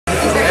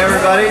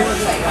everybody.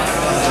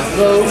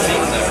 Hello.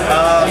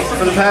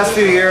 For the past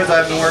few years,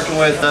 I've been working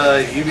with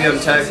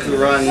UBM Tech, who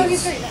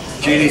runs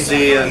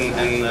GDC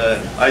and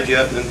the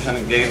IGF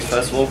Independent Games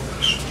Festival.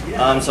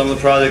 Some of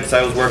the projects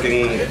I was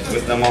working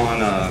with them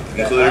on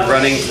included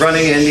running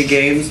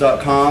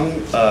indiegames.com,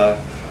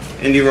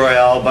 Indie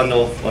Royale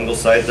bundle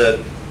site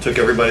that took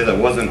everybody that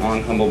wasn't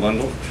on Humble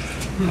Bundle,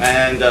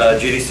 and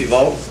GDC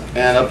Vault.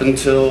 And up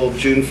until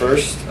June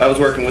 1st, I was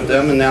working with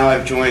them, and now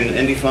I've joined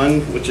Indie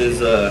Fund, which is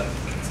an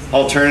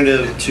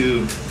alternative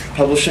to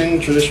publishing,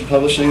 traditional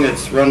publishing.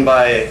 It's run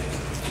by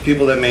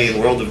people that made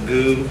World of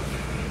Goo,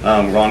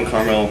 Ron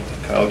Carmel,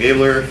 Kyle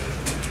Gabler,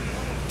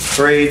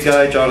 Braid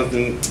guy,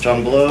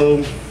 John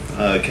Blow,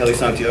 Kelly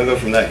Santiago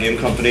from That Game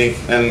Company,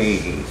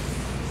 and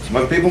some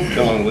other people.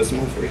 Don't want to list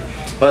them all for you.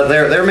 But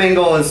their main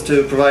goal is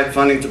to provide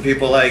funding to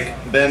people like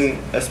Ben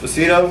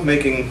Esposito,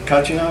 making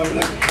Kachina over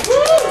there.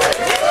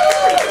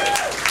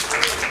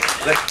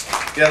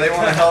 They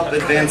want to help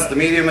advance the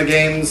medium of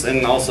games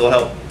and also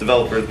help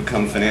developers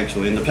become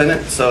financially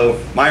independent. So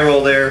my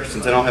role there,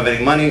 since I don't have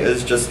any money,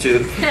 is just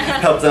to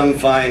help them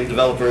find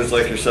developers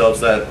like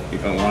yourselves that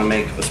want to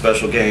make a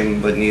special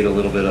game but need a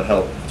little bit of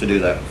help to do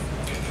that.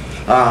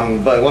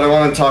 But what I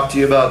want to talk to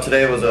you about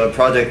today was a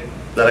project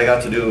that I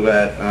got to do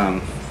at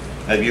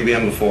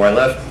UBM before I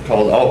left,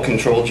 called Alt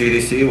Control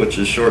GDC, which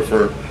is short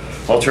for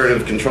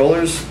Alternative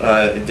Controllers.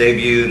 It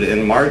debuted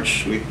in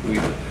March. We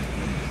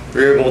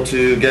were able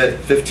to get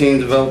 15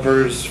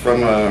 developers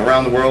from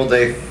around the world.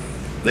 They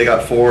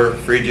got 4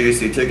 free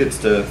GDC tickets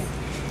to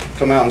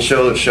come out and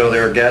show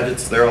their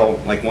gadgets. They're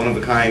all like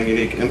one-of-a-kind,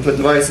 unique input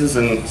devices.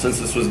 And since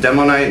this was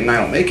demo night and I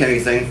don't make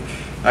anything,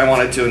 I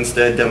wanted to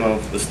instead demo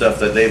the stuff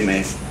that they've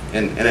made,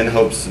 and in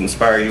hopes to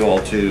inspire you all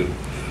to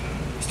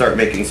start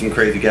making some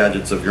crazy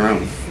gadgets of your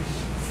own.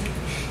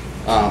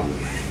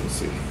 Let's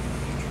see.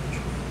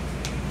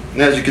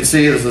 And as you can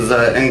see, this is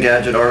an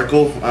Engadget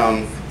article.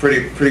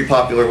 Pretty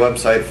popular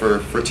website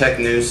for tech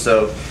news.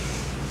 So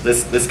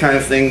this kind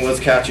of thing was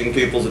catching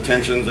people's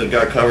attentions. It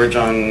got coverage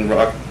on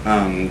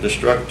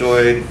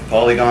Destructoid,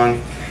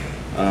 Polygon,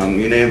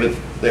 you name it.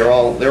 They're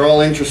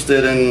all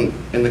interested in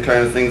the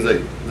kind of things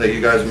that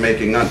you guys are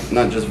making,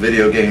 not just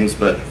video games,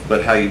 but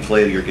how you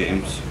play your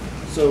games.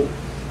 So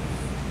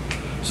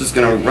I'm just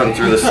gonna run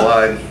through the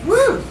slide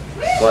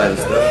of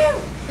stuff.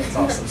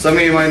 Awesome. Some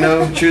of you might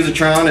know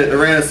Choose-a-tron. It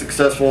ran a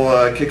successful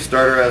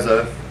Kickstarter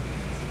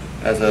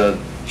as a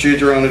choose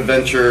your own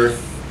adventure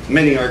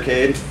mini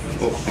arcade.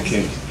 Oh, I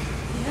can't.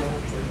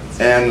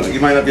 And you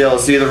might not be able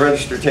to see the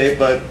register tape,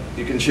 but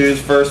you can choose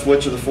first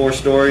which of the 4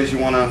 stories you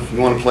want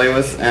to play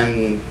with,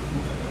 and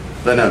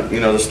then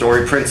the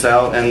story prints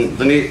out. And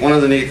many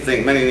neat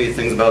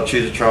things about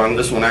Choose-a-tron.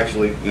 This one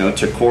actually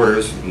took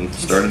quarters and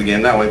started the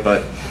game that way,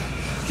 but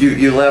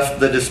you left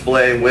the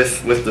display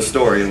with the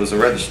story. It was a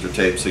register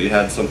tape, so you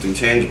had something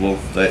tangible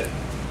that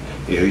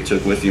you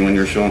took with you when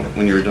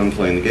you were done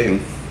playing the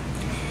game.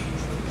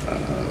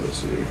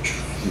 Let's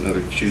see,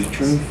 another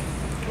Choose-a-tron.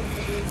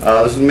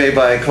 This was made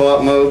by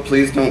Co-op Mode.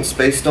 Please Don't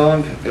Space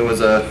Dog. It was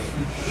a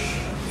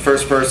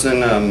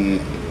first-person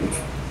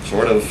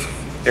sort of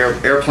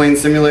airplane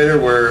simulator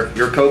where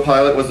your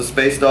co-pilot was a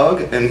space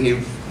dog, and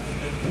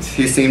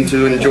he seemed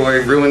to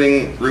enjoy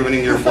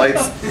ruining your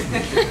flights.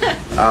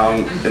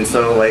 And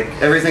so, like,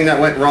 everything that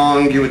went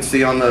wrong, you would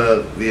see on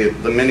the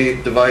mini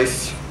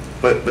device.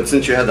 But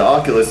since you had the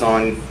Oculus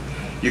on,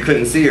 you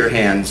couldn't see your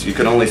hands. You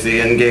could only see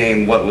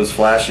in-game what was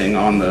flashing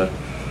on the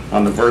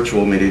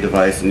virtual MIDI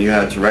device, and you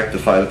had to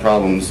rectify the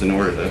problems in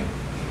order to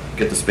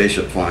get the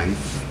spaceship flying.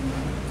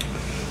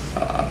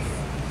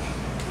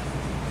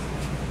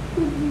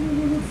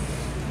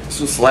 This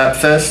was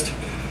Slapfest.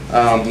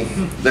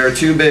 There are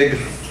 2 big,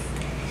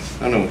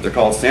 I don't know what they're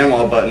called,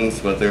 sandwall buttons,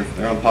 but they're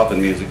on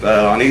poppin' music.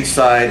 On each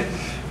side,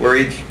 where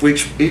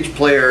each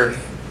player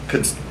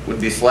would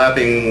be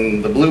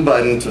slapping the blue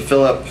button to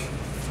fill up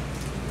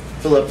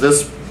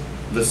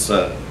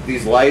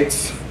these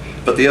lights,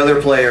 but the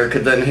other player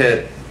could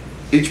then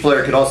each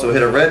player could also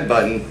hit a red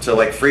button to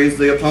like freeze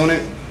the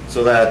opponent,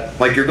 so that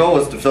like your goal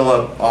was to fill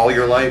up all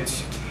your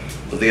lights,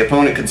 but the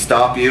opponent could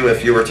stop you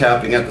if you were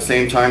tapping at the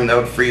same time. That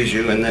would freeze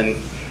you, and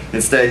then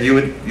instead you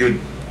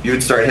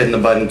would start hitting the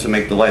button to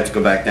make the lights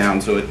go back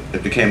down, so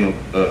it became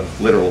a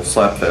literal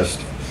slapfest.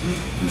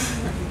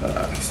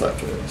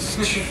 Slapfest.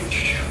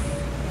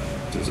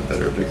 There's a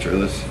better picture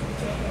of this.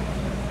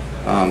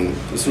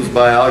 This was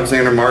by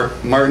Alexander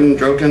Martin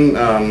Droken,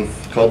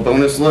 called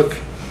Bonus Look.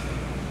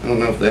 I don't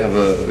know if they have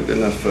a good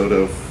enough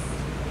photo.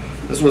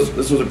 This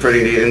was a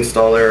pretty neat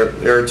install.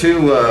 There are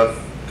 2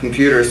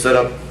 computers set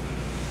up,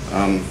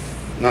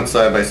 not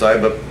side by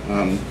side, but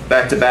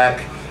back to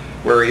back,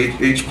 where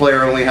each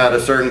player only had a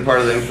certain part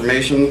of the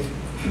information.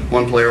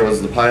 One player was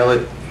the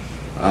pilot,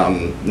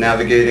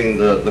 navigating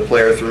the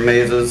player through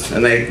mazes,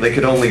 and they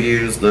could only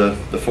use the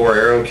 4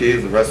 arrow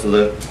keys. The rest of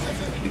the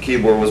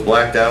keyboard was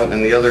blacked out,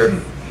 and the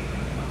other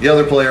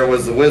player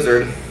was the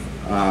wizard,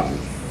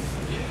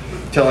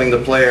 telling the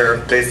player,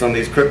 based on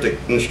these cryptic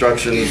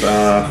instructions,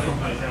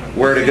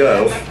 where to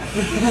go,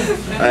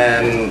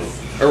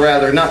 or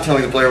rather, not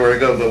telling the player where to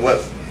go, but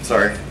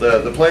sorry,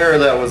 the player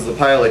that was the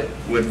pilot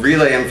would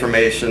relay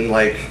information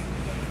like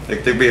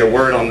there'd be a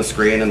word on the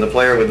screen, and the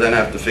player would then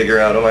have to figure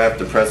out, oh, I have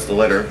to press the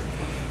letter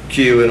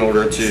Q in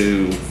order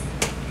to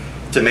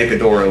make a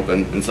door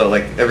open. And so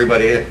like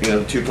everybody,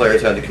 the two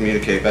players had to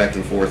communicate back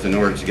and forth in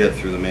order to get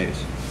through the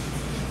maze.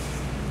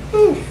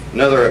 Ooh.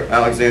 Another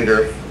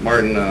Alexander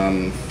Martin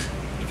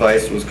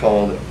device was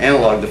called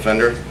Analog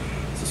Defender.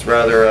 It's this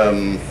rather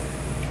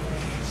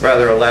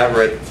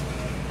elaborate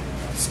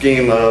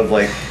scheme of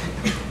like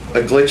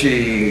a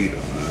glitchy,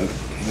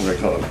 what do I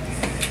call it?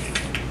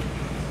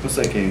 What's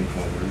that game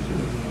called?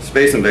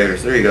 Space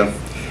Invaders, there you go.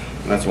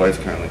 And that's why it's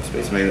kind of like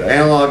Space Invaders.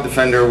 Analog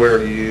Defender, where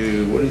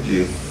what did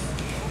you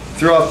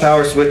threw off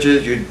power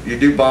switches, you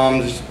do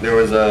bombs. There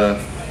was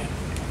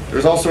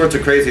all sorts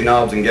of crazy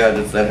knobs and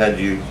gadgets that had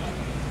you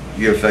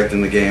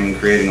affecting the game and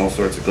creating all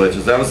sorts of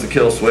glitches. That was the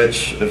kill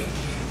switch.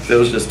 If it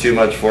was just too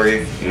much for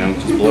you,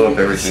 just blow up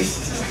everything.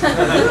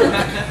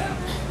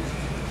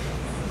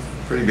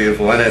 Pretty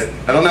beautiful. And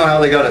I don't know how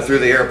they got it through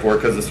the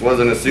airport, because this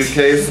wasn't a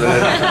suitcase, and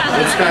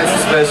it's kind of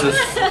suspicious.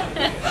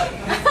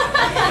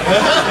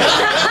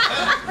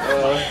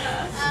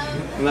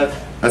 And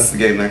that's the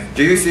game there.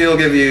 GDC will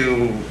give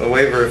you a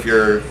waiver if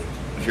you're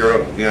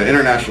an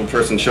international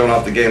person showing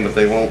off the game, but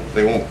they won't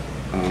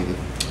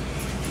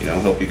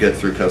help you get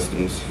through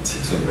customs.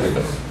 So,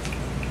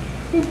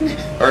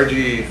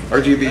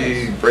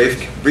 RGB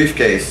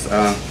briefcase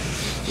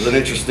was an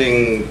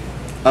interesting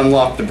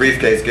unlock the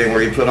briefcase game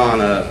where you put on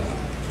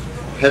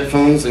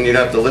headphones and you'd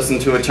have to listen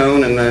to a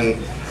tone and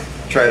then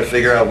try to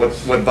figure out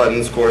what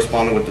buttons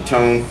corresponded with the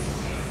tone.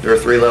 There are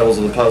 3 levels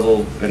of the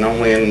puzzle, and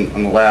only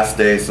on the last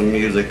day some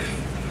music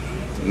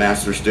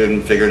master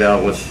student figured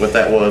out what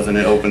that was, and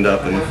it opened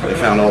up and they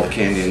found all the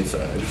candy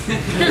inside.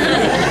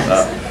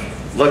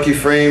 Lucky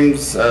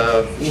Frames,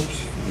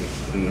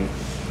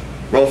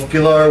 Rolf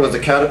Pilar was a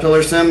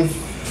caterpillar sim.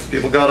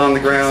 People got on the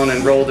ground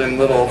and rolled in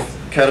little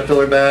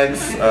caterpillar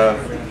bags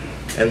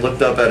and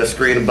looked up at a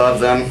screen above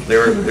them. They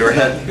were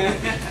head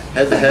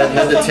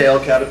to tail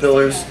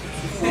caterpillars,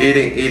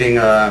 eating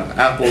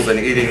apples and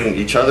eating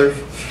each other.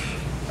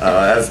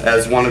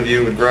 As one of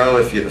you would grow,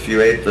 if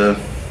you ate the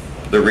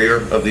rear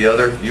of the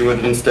other, you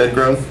would instead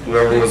grow.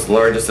 Whoever was the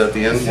largest at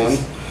the end won.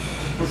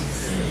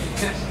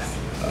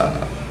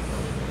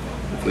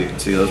 Hopefully you can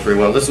see those pretty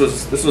well. This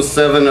was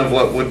 7 of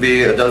what would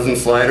be a dozen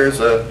sliders.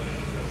 A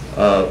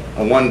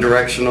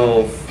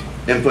one-directional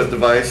input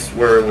device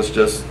where it was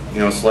just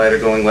a slider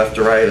going left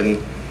to right,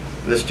 and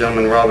this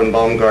gentleman, Robin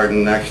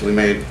Baumgarten, actually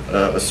made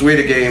a suite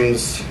of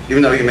games.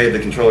 Even though he made the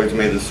controllers, he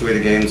made the suite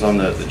of games on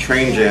the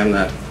train jam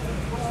that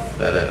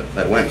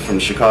went from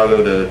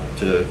Chicago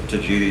to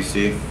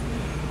GDC.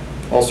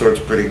 All sorts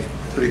of pretty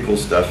cool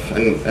stuff,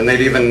 and they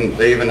even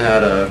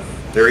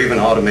they're even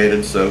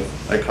automated, so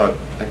I caught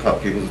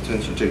people's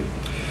attention too.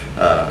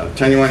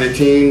 Tenured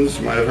Teens,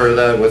 you might have heard of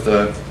that, with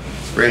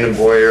Brandon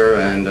Boyer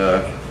and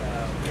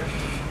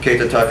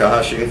Keita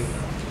Takahashi,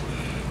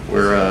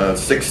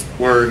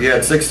 where you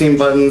had 16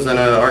 buttons and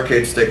an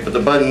arcade stick, but the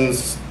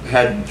buttons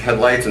had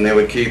lights and they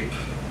would keep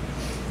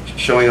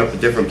showing up at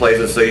different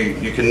places, so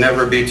you can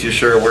never be too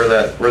sure where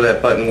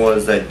that button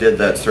was that did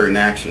that certain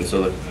action.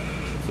 So the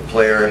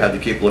player had to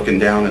keep looking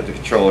down at the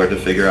controller to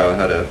figure out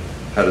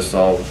how to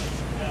solve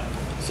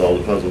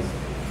the puzzle.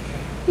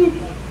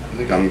 I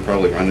think I'm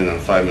probably running on a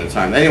 5-minute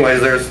time.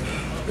 Anyways,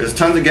 there's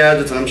tons of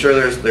gadgets, and I'm sure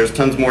there's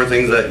tons more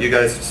things that you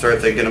guys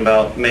start thinking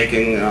about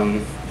making,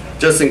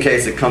 just in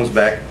case it comes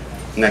back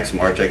next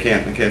March. I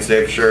can't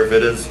say for sure if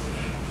it is,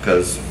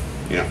 because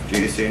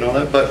GDC and all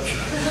that, but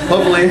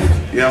hopefully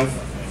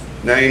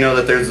now you know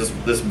that there's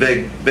this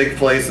big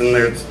place, and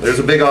there's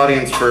a big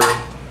audience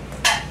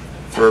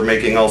for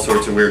making all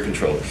sorts of weird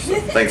controllers. So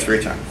thanks for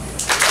your time.